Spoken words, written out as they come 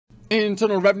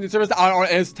Internal Revenue Service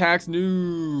IRS tax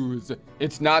news.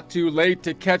 It's not too late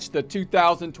to catch the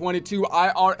 2022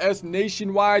 IRS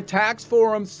Nationwide Tax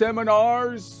Forum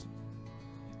seminars.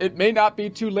 It may not be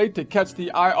too late to catch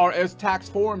the IRS Tax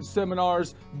Forum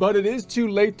seminars, but it is too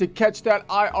late to catch that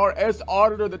IRS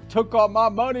auditor that took all my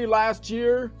money last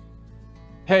year.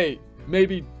 Hey,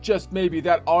 maybe, just maybe,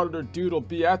 that auditor dude will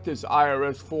be at this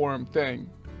IRS Forum thing.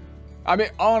 I mean,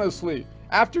 honestly,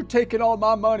 after taking all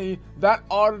my money, that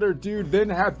auditor dude then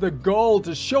had the gall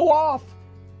to show off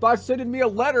by sending me a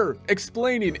letter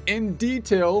explaining in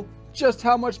detail just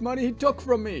how much money he took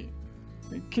from me.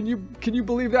 Can you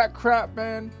believe that crap,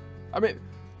 man? I mean,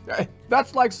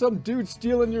 that's like some dude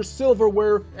stealing your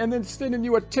silverware and then sending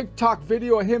you a TikTok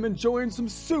video of him enjoying some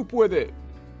soup with it.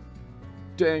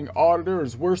 Dang auditor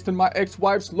is worse than my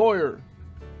ex-wife's lawyer.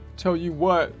 Tell you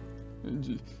what,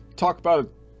 talk about a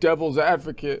devil's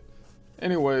advocate.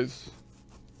 Anyways,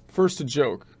 first a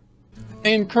joke.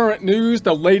 In current news,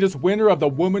 the latest winner of the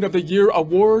Woman of the Year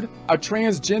award, a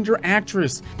transgender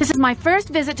actress. This is my first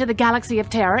visit to the Galaxy of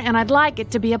Terror, and I'd like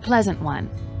it to be a pleasant one.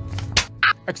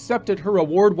 Accepted her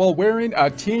award while wearing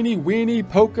a teeny weeny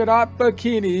polka dot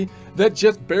bikini that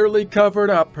just barely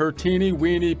covered up her teeny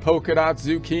weeny polka dot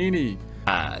zucchini.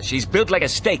 She's built like a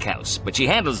steakhouse, but she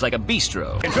handles like a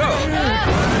bistro.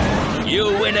 Control! You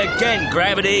win again,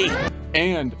 Gravity!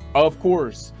 And, of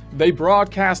course, they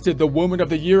broadcasted the Woman of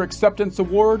the Year Acceptance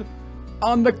Award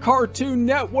on the Cartoon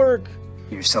Network.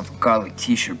 Get yourself a garlic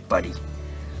t-shirt, buddy,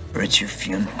 or it's your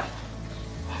funeral.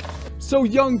 So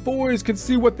young boys could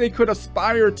see what they could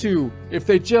aspire to if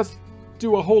they just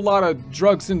do a whole lot of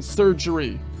drugs and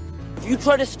surgery. If you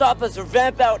try to stop us or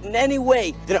vamp out in any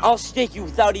way, then I'll stake you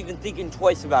without even thinking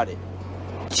twice about it.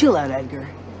 Chill out, Edgar.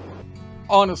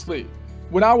 Honestly,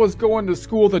 when I was going to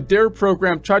school, the DARE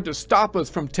program tried to stop us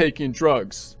from taking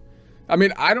drugs. I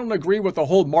mean, I don't agree with the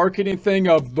whole marketing thing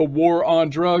of the war on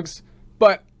drugs,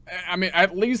 but I mean,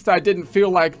 at least I didn't feel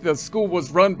like the school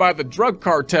was run by the drug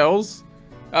cartels.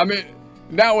 I mean,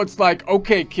 now it's like,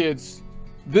 okay, kids,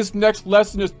 this next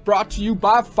lesson is brought to you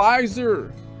by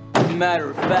Pfizer. As a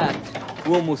matter of fact,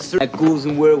 we're almost certain that ghouls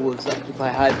and werewolves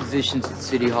occupy high positions at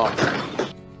City Hall.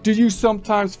 Do you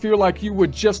sometimes feel like you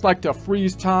would just like to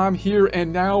freeze time here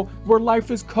and now where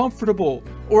life is comfortable,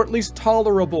 or at least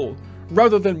tolerable,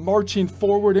 rather than marching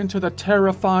forward into the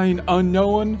terrifying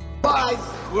unknown? Guys,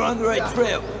 we're on the right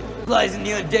trail. Lies and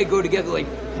the undead go together like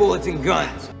bullets and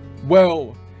guns.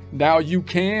 Well, now you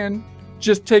can.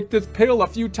 Just take this pill a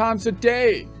few times a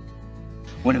day.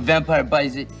 When a vampire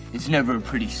buys it, it's never a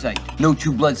pretty sight. No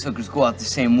two bloodsuckers go out the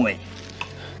same way.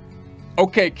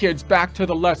 Okay, kids, back to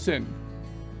the lesson.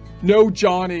 No,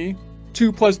 Johnny,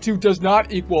 2 + 2 does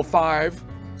not equal 5.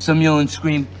 Some yell and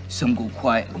scream, some go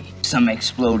quietly. Some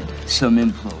explode, some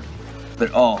implode.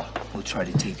 But all will try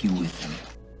to take you with them.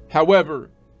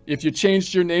 However, if you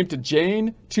changed your name to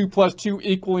Jane, 2 + 2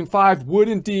 equaling 5 would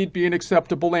indeed be an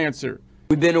acceptable answer.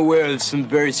 We've been aware of some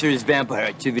very serious vampire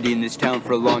activity in this town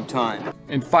for a long time.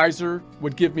 And Pfizer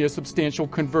would give me a substantial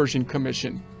conversion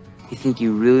commission. You think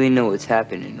you really know what's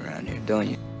happening around here, don't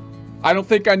you? I don't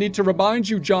think I need to remind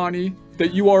you, Johnny,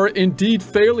 that you are indeed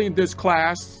failing this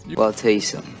class. Well, I'll tell you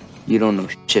something. You don't know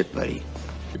shit, buddy.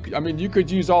 I mean, you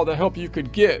could use all the help you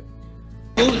could get.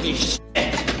 Holy shit!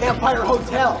 Vampire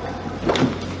Hotel.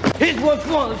 Here's what's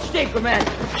wrong with Staker, man.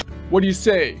 What do you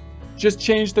say? Just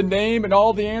change the name and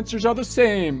all the answers are the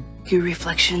same. Your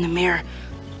reflection in the mirror.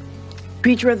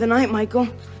 Creature of the night, Michael.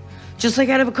 Just like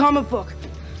out of a comic book.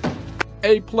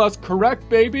 A+ correct,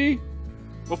 baby.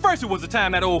 Well, first it was the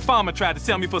time that old farmer tried to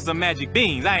sell me for some magic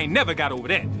beans. I ain't never got over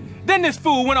that. Then this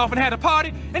fool went off and had a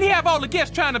party, and he had all the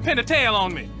guests trying to pin a tail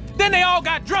on me. Then they all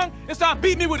got drunk and started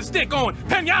beating me with a stick going,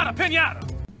 pinata, pinata.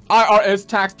 IRS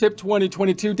Tax Tip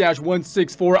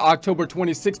 2022-164, October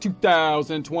 26,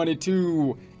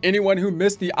 2022. Anyone who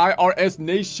missed the IRS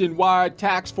Nationwide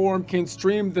Tax Forum can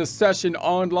stream the session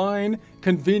online.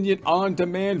 Convenient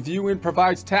on-demand viewing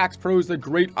provides tax pros a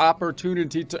great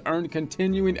opportunity to earn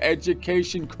continuing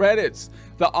education credits.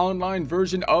 The online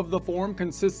version of the forum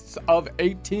consists of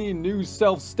 18 new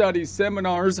self-study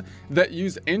seminars that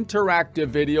use interactive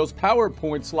videos,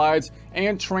 PowerPoint slides,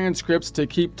 and transcripts to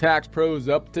keep tax pros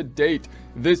up to date.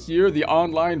 This year, the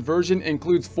online version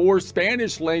includes 4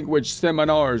 Spanish language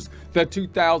seminars. The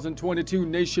 2022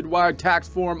 Nationwide Tax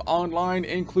Forum Online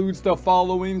includes the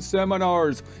following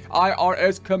seminars: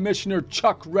 IRS Commissioner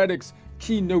Chuck Rettig's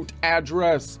Keynote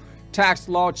address, tax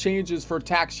law changes for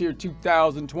tax year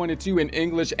 2022 in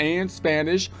English and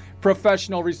Spanish,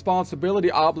 professional responsibility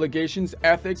obligations,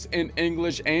 ethics in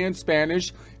English and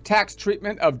Spanish, tax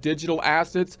treatment of digital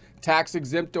assets,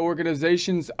 Tax-Exempt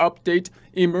Organizations Update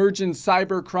Emerging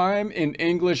Cybercrime in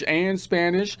English and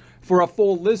Spanish. For a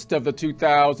full list of the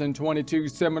 2022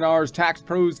 seminars, tax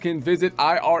pros can visit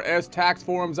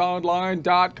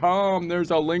IRSTaxforumsonline.com.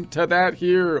 There's a link to that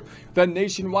here. The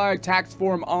Nationwide Tax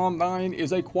Forum Online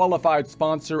is a qualified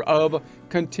sponsor of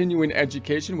continuing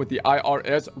education with the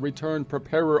IRS Return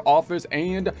Preparer Office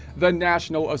and the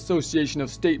National Association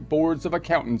of State Boards of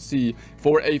Accountancy.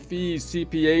 For a fee,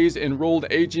 CPAs, enrolled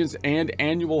agents, and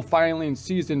annual filing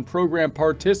season program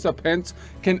participants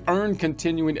can earn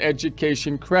continuing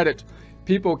education credit.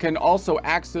 People can also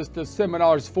access the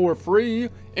seminars for free.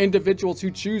 Individuals who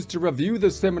choose to review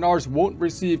the seminars won't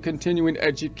receive continuing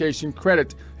education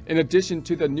credit. In addition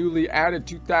to the newly added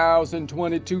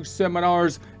 2022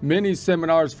 seminars, many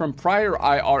seminars from prior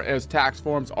IRS tax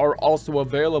forums are also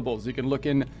available. So you can look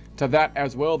into that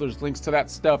as well. There's links to that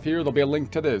stuff here. There'll be a link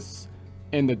to this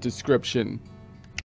in the description.